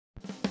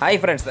Hi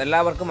friends,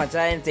 എല്ലാവർക്കും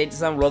മച്ചായൻ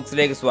സേറ്റ്സ് and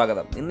വ്ളോഗ്സിലേക്ക്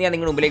സ്വാഗതം. ഇന്ന് ഞാൻ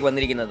നിങ്ങളുടെ മുമ്പിലേക്ക്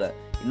വന്നിരിക്കുന്നത്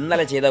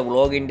ഇന്നലെ ചെയ്ത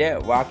വ്ളോഗിൻ്റെ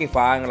ബാക്കി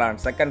ഭാഗങ്ങളാണ്.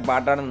 സെക്കൻഡ്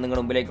പാർട്ടാണ്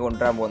നിങ്ങളുടെ മുമ്പിലേക്ക്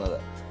കൊണ്ടുവരാൻ പോകുന്നത്.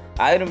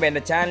 അതിനു മുമ്പ്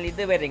എൻ്റെ ചാനൽ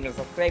ഇതുവരെ നിങ്ങൾ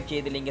സബ്സ്ക്രൈബ്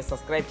ചെയ്തില്ലെങ്കിൽ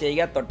സബ്സ്ക്രൈബ്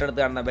ചെയ്യുക. തൊട്ടടുത്ത്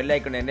കാണുന്ന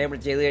ബെല്ലൈക്കൺ എനേബിൾ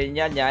ചെയ്ത്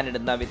കഴിഞ്ഞാൽ ഞാൻ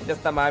ഇടുന്ന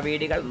വ്യത്യസ്തമായ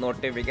വീഡിയോകൾ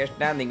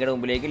നോട്ടിഫിക്കേഷനാണ് നിങ്ങളുടെ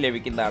മുമ്പിലേക്ക്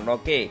ലഭിക്കുന്നതാണ്.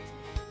 ഓക്കെ,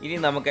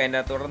 ഇനി നമുക്ക്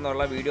അതിൻ്റെ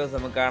തുടർന്നുള്ള വീഡിയോസ്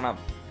നമുക്ക് കാണാം,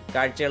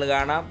 കാഴ്ചകൾ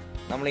കാണാം.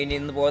 നമ്മൾ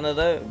ഇന്ന്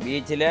പോകുന്നത്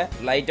ബീച്ചിൽ,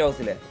 ലൈറ്റ്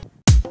ഹൗസിൽ.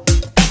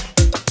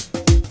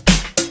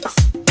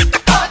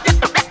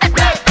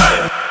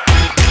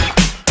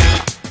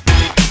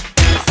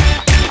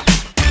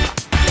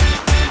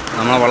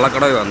 നമ്മൾ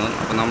വള്ളക്കടവിൽ വന്നു.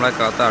 അപ്പോൾ നമ്മളെ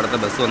കാത്ത് അടുത്ത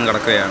ബസ് വന്ന്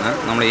കിടക്കുകയാണ്.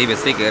 നമ്മൾ ഈ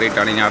ബസ്സിൽ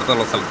കയറിയിട്ടാണ് ഇനി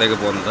അടുത്തുള്ള സ്ഥലത്തേക്ക്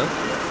പോകുന്നത്.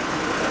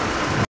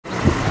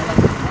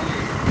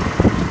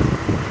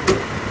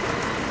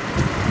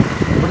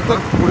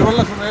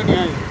 കുടിവെള്ള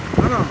സൊസൈറ്റിയായി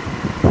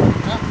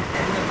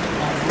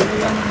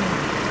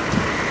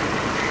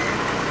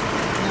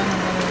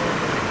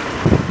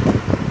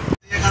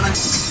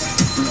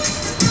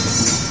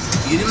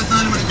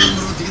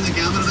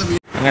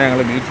അങ്ങനെ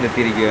ഞങ്ങൾ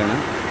ബീച്ചിലെത്തിയിരിക്കുകയാണ്.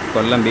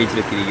 കൊല്ലം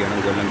ബീച്ചിലെത്തിയിരിക്കുകയാണ്.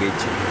 കൊല്ലം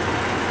ബീച്ച്.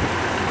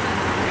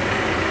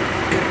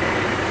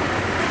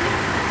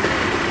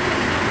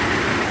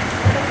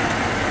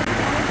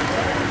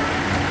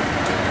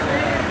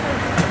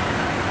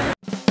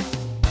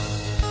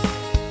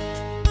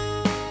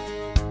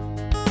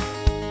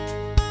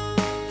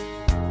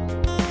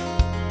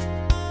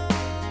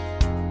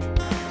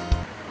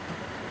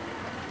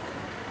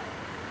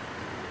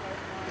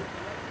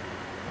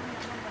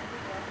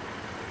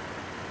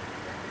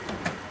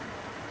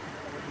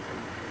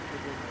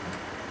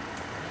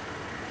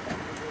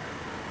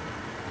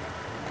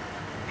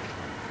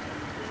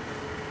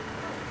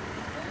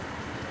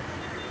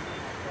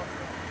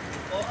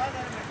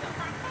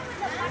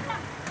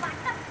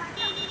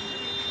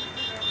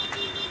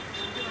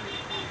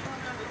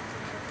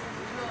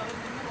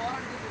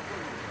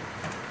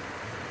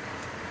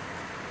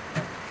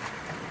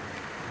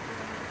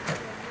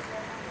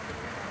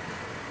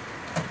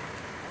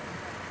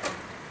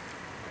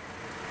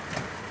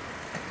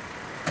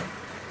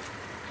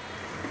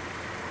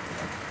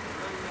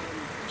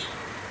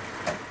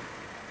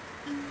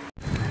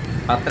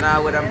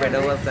 പത്തനാപുരം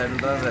പെഡവൂർ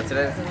സെൻട്രൽ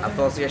റെസിഡൻസ്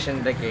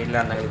അസോസിയേഷൻ്റെ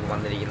കീഴിലാണ് ഞങ്ങൾക്ക്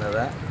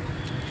വന്നിരിക്കുന്നത്.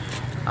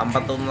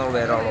 51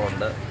 പേരോളം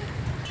ഉണ്ട്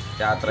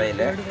യാത്രയിൽ.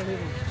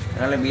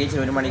 ഞങ്ങൾ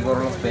ബീച്ചിൽ 1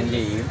 മണിക്കൂറോളം സ്പെൻഡ്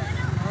ചെയ്യും.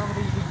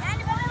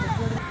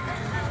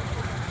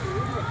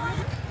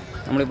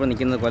 നമ്മളിപ്പോൾ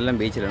നിൽക്കുന്നത് കൊല്ലം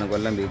ബീച്ചിലാണ്.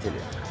 കൊല്ലം ബീച്ചിൽ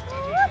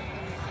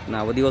ഇന്ന്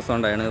അവധി ദിവസം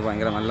ഉണ്ടായാണ്.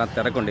 ഭയങ്കര നല്ല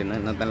തിരക്കുണ്ട്.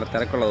 ഇന്ന് നല്ല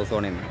തിരക്കുള്ള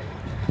ദിവസമാണ്. ഇന്ന്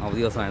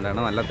അവധി ദിവസം ആയതാണ്.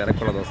 നല്ല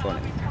തിരക്കുള്ള ദിവസമാണ്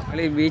ഇന്ന്.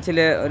 ഞങ്ങൾ ഈ ബീച്ചിൽ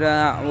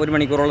 1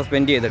 മണിക്കൂറോളം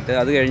സ്പെൻഡ് ചെയ്തിട്ട്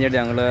അത് കഴിഞ്ഞിട്ട്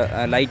ഞങ്ങൾ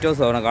ലൈറ്റ്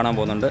ഹൗസ് കാണാൻ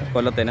പോകുന്നുണ്ട്.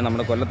 കൊല്ലത്തേനെ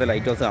നമ്മുടെ കൊല്ലത്തെ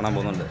ലൈറ്റ് ഹൗസ് കാണാൻ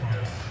പോകുന്നുണ്ട്.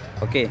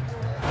 ഓക്കെ,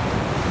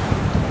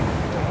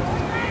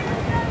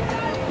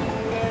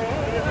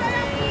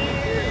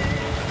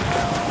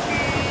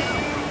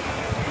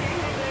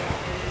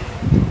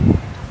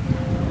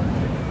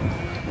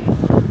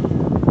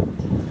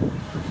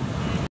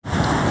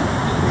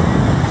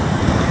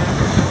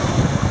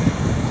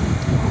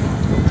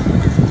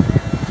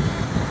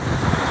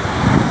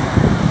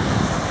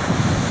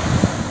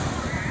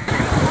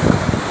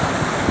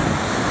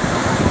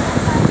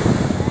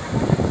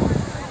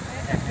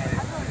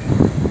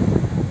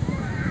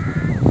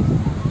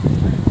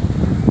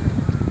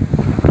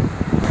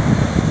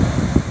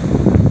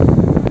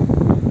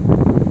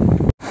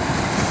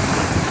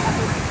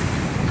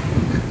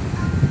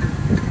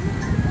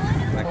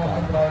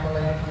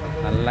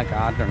 നല്ല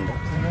കാറ്റുണ്ട്.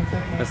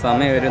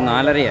 സമയം ഒരു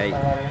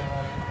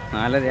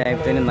 4:30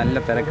 ആയപ്പോഴത്തേനും നല്ല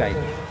തിരക്കായി.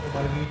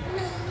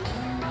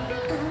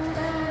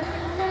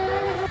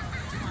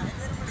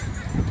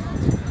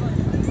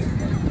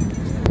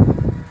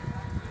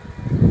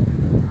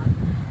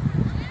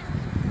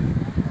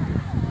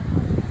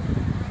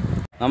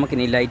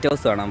 നമുക്കിനി ലൈറ്റ്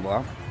ഹൗസ് കാണാൻ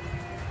പോവാം.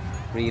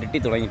 ഇപ്പോൾ ഇരുട്ടി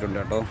തുടങ്ങിയിട്ടുണ്ട്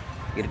കേട്ടോ.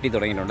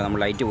 നമ്മൾ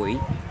ലൈറ്റ് പോയി.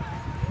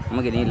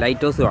 നമുക്കിനി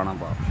ലൈറ്റ് ഹൗസ് കാണാൻ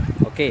പോവാം.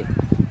 ഓക്കെ,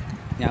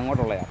 ഞാൻ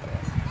അങ്ങോട്ടുള്ള യാത്ര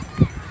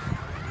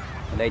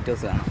ലൈറ്റ്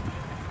ഹൗസ് കാണാം.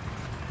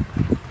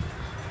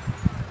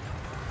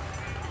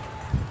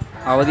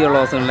 അവധിയുള്ള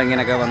ദിവസങ്ങളിൽ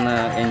ഇങ്ങനെയൊക്കെ വന്ന്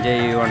എൻജോയ്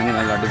ചെയ്യുവാണെങ്കിൽ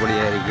നല്ല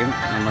അടിപൊളിയായിരിക്കും.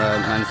 നമ്മുടെ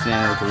മനസ്സിന്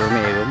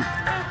കുളിർമയാകും.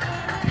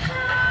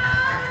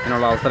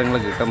 ഇങ്ങനെയുള്ള അവസരങ്ങൾ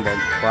കിട്ടുമ്പം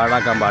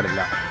പാഴാക്കാൻ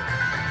പാടില്ല.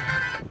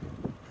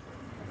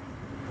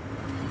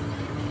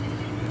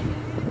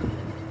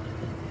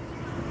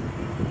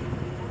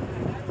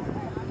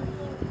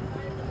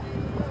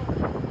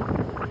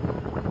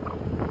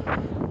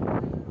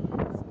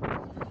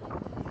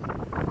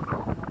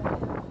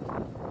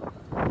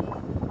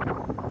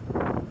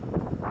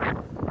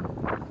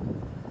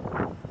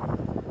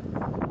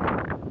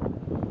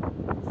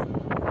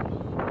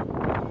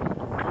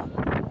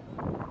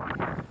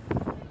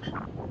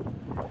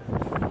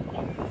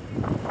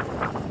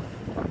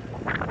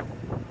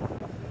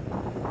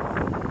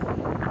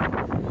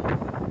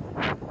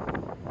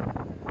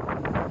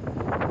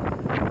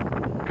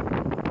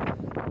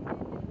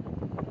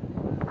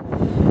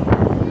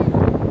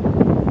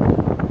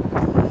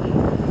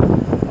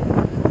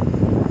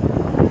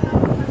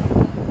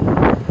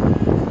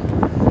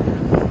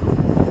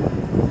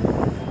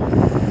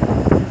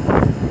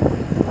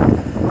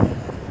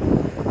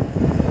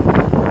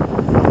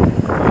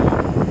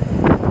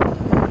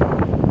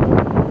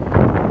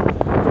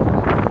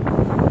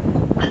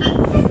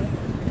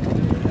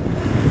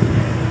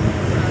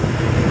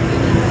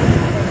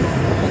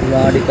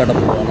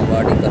 വാടിക്കടപ്പുറമാണ്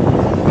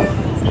വാടിക്കടപ്പുറം.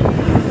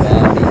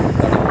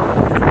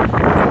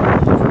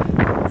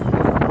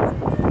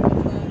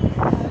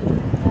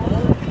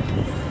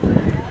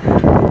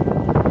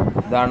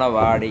 ഇതാണ്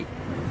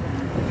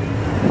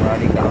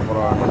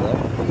വാടിക്കടപ്പുറമാണിത്.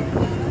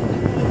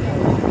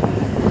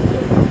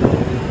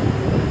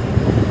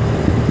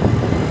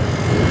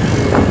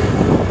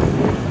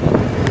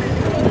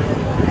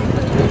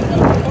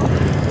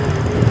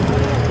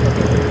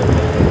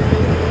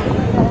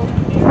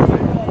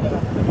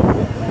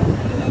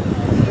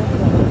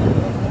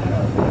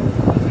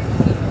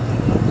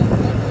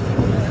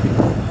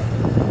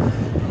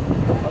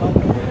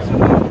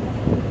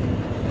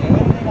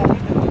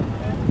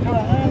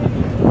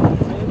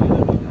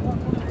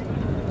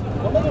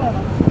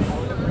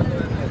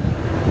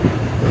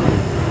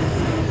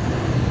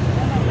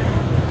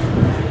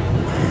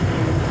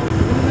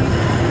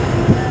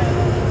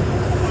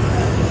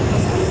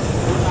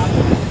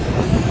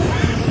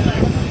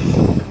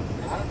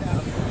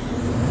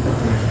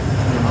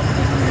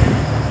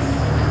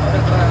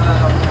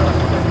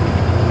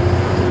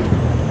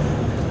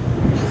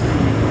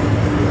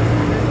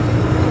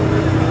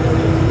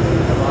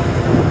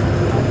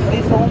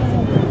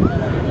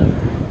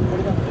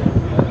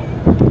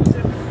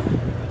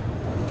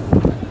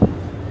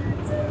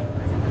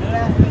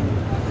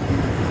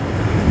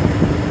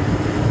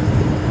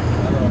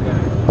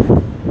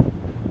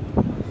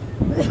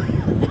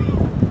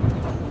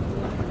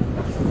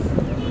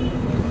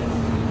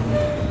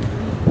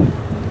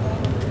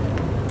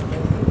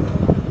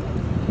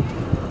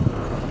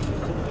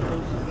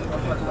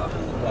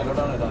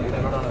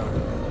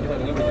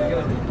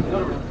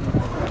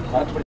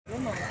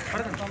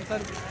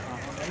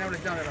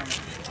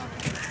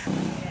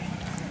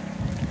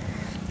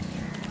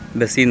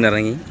 ബസ്സിൽ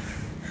നിന്നിറങ്ങി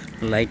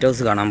ലൈറ്റ്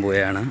ഹൗസ് കാണാൻ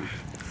പോവുകയാണ്.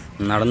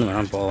 നടന്ന്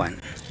വേണം പോവാൻ,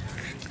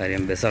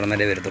 കാര്യം ബസ്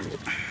നടന്നേ വരത്തുള്ളൂ.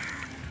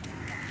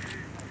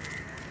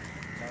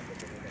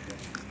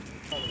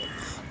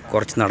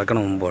 കുറച്ച്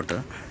നടക്കണം മുമ്പോട്ട്.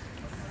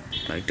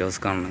 ലൈറ്റ് ഹൗസ്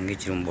കാണണമെങ്കിൽ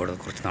ഇച്ചിരി മുമ്പോട്ട്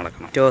കുറച്ച്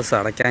നടക്കണം. ലൈറ്റ് ഹൗസ്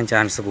അടയ്ക്കാൻ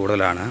ചാൻസ്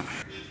കൂടുതലാണ്.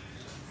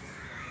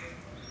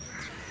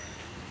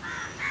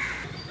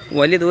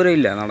 വലിയ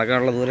ദൂരമില്ല,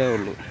 നടക്കാനുള്ള ദൂരമേ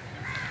ഉള്ളൂ,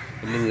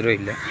 വലിയ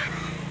ദൂരമില്ല.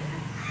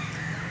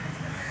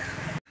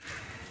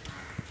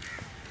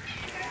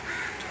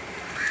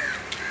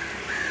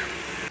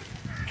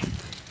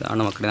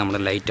 ഇതാണ് മക്കളെ നമ്മുടെ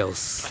ലൈറ്റ്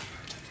ഹൗസ്.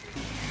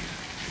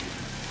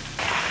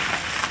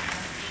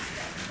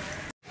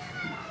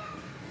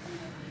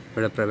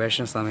 ഇവിടെ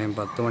പ്രവേശന സമയം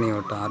 10 മണി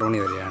തൊട്ട് 6 മണി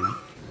വരെയാണ്.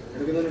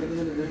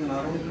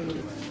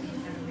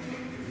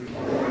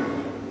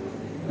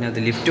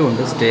 ഇതിനകത്ത് ലിഫ്റ്റും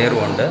ഉണ്ട്,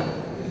 സ്റ്റെയറും ഉണ്ട്.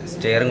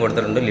 സ്റ്റെയറും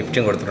കൊടുത്തിട്ടുണ്ട്,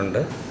 ലിഫ്റ്റും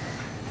കൊടുത്തിട്ടുണ്ട്.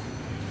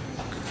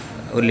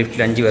 ഒരു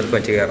ലിഫ്റ്റിൽ 5 പേർക്ക്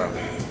വെച്ച് കയറാം.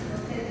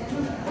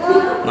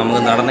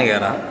 നമുക്ക് നടന്ന്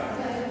കയറാം.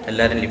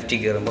 എല്ലാവരും ലിഫ്റ്റിൽ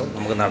കയറുമ്പോൾ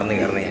നമുക്ക് നടന്ന്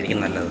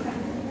കയറുന്നതായിരിക്കും നല്ലത്.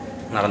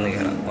 നടന്ന്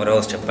കയറാം, ഓരോ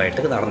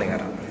സ്റ്റെപ്പായിട്ട് നടന്ന്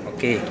കയറാം.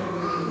 ഓക്കെ,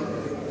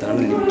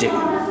 ഇതാണ് ലിഫ്റ്റ്.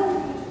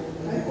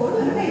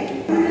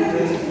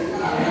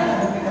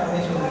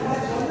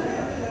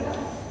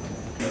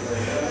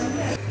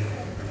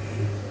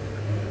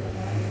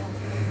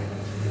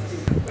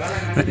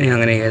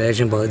 അങ്ങനെ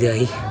ഏകദേശം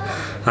പകുതിയായി.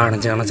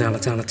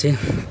 അടച്ച്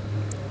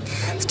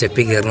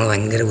സ്റ്റെപ്പിൽ കയറുന്നത്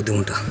ഭയങ്കര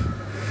ബുദ്ധിമുട്ടാണ്.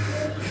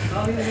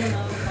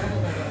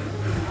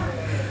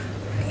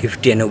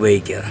 ലിഫ്റ്റ് തന്നെ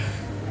ഉപയോഗിക്കുക.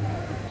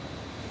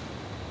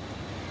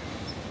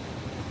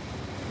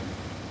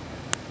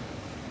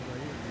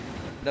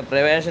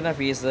 പ്രവേശന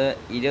ഫീസ്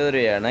 20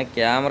 രൂപയാണ്.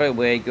 ക്യാമറ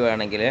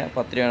ഉപയോഗിക്കുകയാണെങ്കിൽ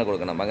 10 രൂപയാണ്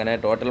കൊടുക്കണം. അങ്ങനെ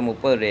ടോട്ടൽ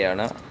 30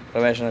 രൂപയാണ്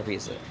പ്രവേശന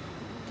ഫീസ്.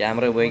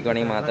 ക്യാമറ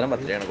ഉപയോഗിക്കുകയാണെങ്കിൽ മാത്രം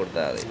 10 രൂപയാണ്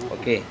കൊടുത്താൽ മതി.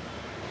 ഓക്കെ,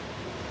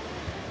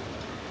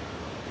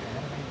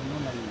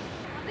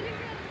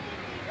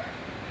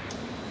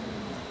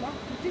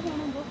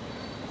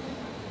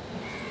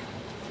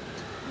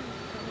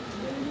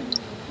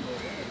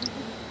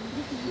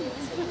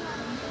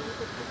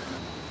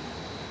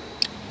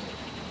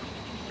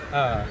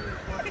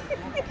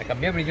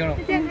 കമ്മിയാ പിടിക്കണം.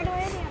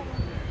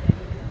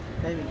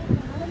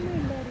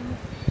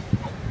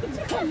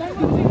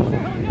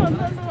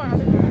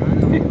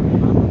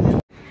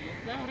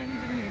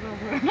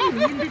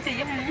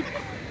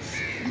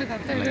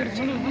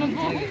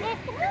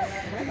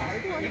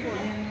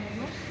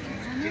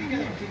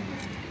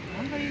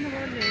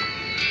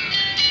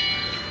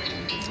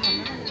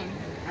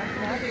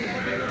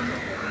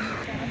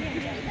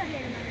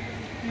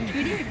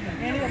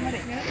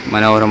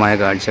 മനോഹരമായ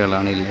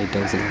കാഴ്ചകളാണ് ഈ ലൈറ്റ്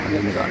ഹൗസിൽ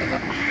നിന്ന് കാണുക.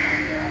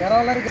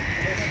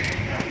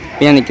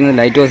 ഞാൻ നിൽക്കുന്നത്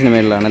ലൈറ്റ് ഹൗസിന്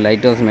മേളിലാണ്.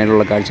 ലൈറ്റ് ഹൗസിന്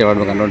മേളിലുള്ള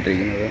കാഴ്ചകളാണ്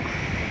കണ്ടുകൊണ്ടിരിക്കുന്നത്.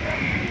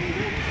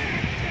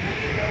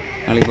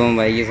 ഞങ്ങളിപ്പം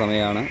വൈകിയ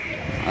സമയമാണ്.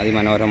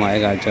 അതിമനോഹരമായ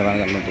കാഴ്ചകളാണ്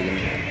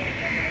കണ്ടുകൊണ്ടിരിക്കുന്നത്.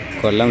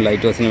 കൊല്ലം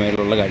ലൈറ്റ് ഹൗസിന്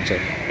മേളിലുള്ള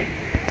കാഴ്ചകൾ.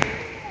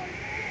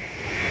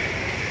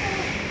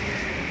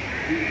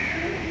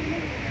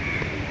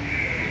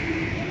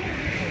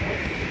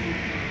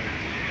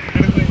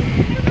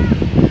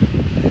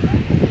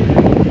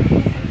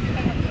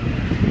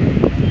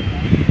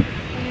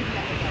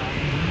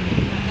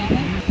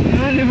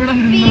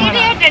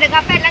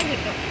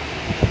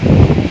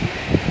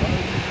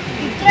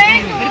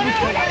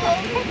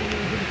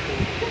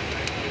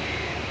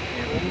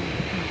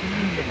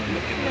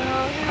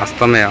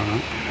 അസ്തമയാണ്.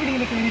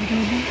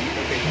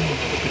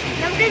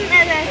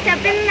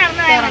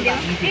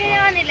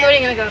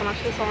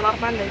 സോളാർ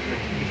പാനൽ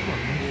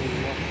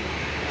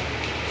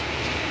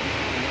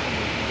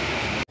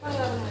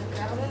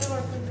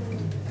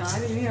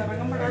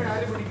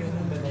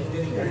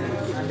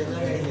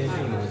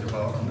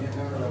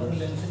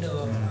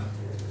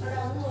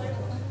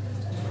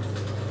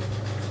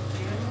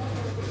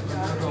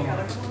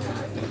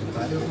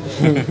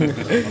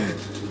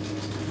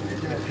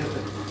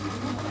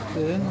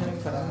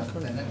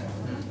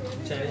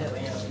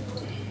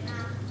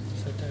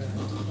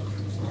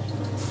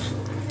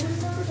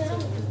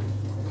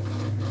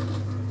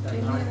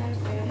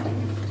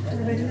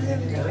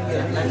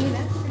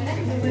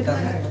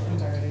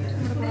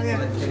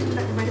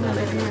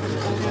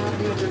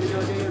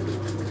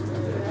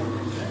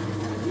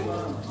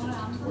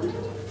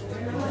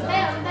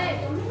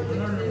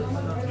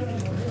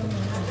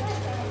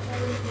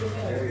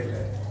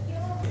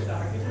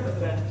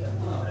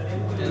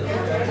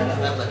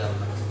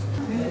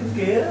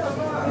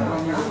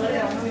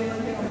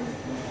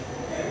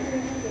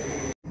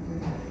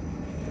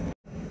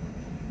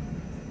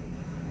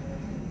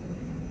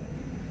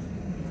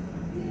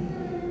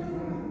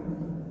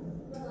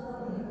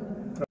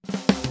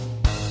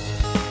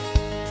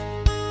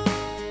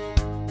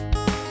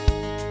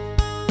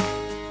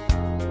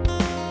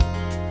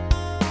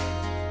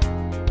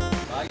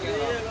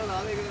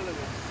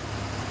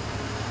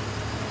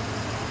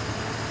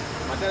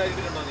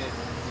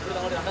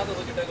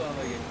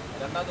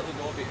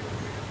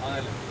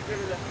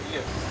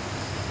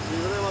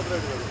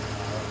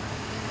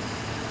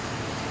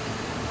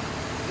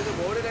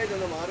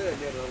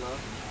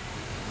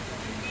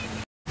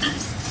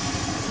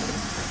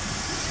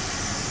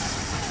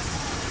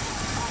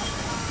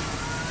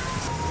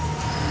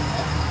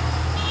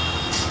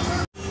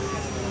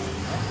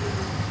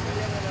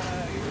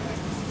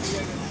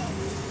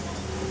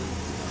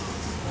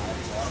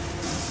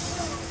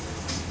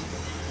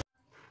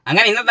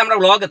അങ്ങനെ ഇന്നത്തെ നമ്മുടെ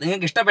വ്ളോഗ്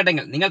നിങ്ങൾക്ക്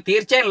ഇഷ്ടപ്പെട്ടെങ്കിൽ നിങ്ങൾ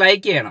തീർച്ചയായും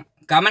ലൈക്ക് ചെയ്യണം,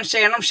 കമൻറ്റ്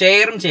ചെയ്യണം,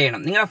 ഷെയറും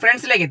ചെയ്യണം, നിങ്ങളുടെ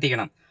ഫ്രണ്ട്സിലേക്ക്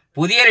എത്തിക്കണം.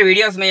 പുതിയൊരു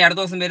വീഡിയോസുമായി അടുത്ത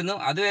ദിവസം വരുന്നു.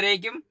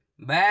 അതുവരേക്കും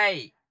ബൈ.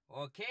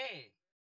 ഓക്കേ.